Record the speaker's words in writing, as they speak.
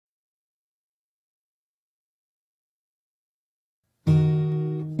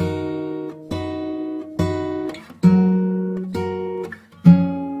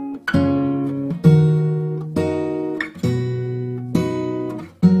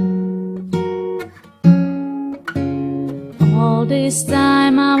All this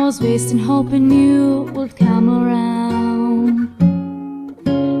time I was wasting hoping you would come around.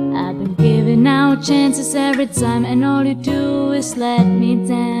 I've been giving out chances every time, and all you do is let me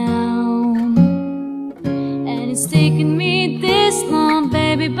down. And it's taken me this long,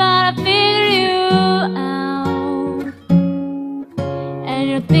 baby, but I figured you out. And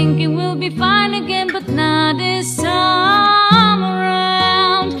you're thinking we'll be fine again, but not this time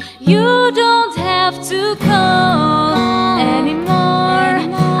around. You don't have to call anymore.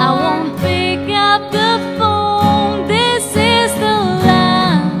 I won't pick up the phone. This is the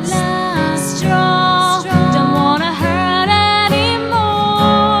last straw. Don't wanna hurt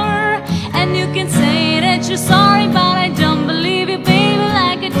anymore. And you can say that you're sorry, but I don't believe you, baby,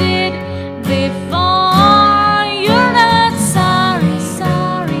 like I did before. You're not sorry,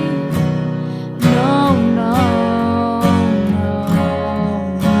 sorry. No, no, no, no.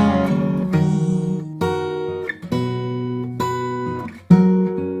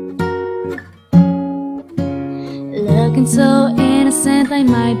 Looking so innocent, I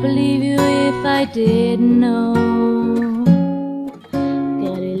might believe you if I didn't know.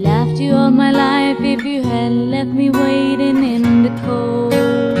 Could have left you all my life if you hadn't left me waiting in the cold.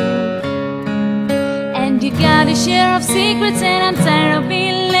 And you got a share of secrets, and I'm tired of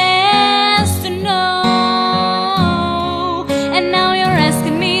being last to know. And now you're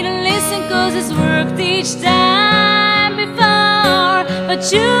asking me to listen, 'cause it's worked each time before. But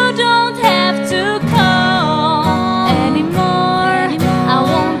you don't have to call anymore. I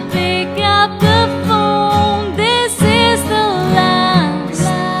won't pick up the phone. This is the last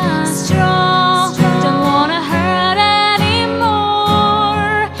straw. Don't wanna hurt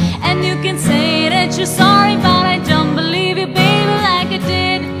anymore. And you can say that you're sorry, but I don't believe you, baby, like I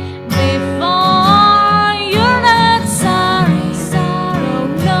did before. You're not sorry, sorry,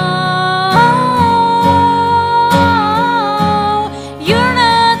 no. You're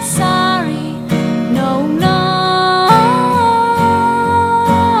not sorry, no, no.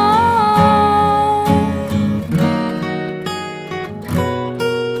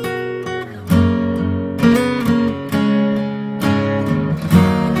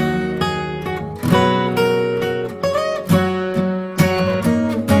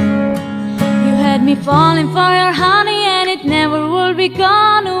 You had me falling for your honey, and it never would be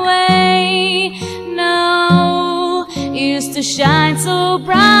gone away. No, you used to shine so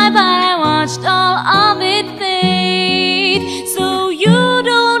bright, but I watched all of it fade.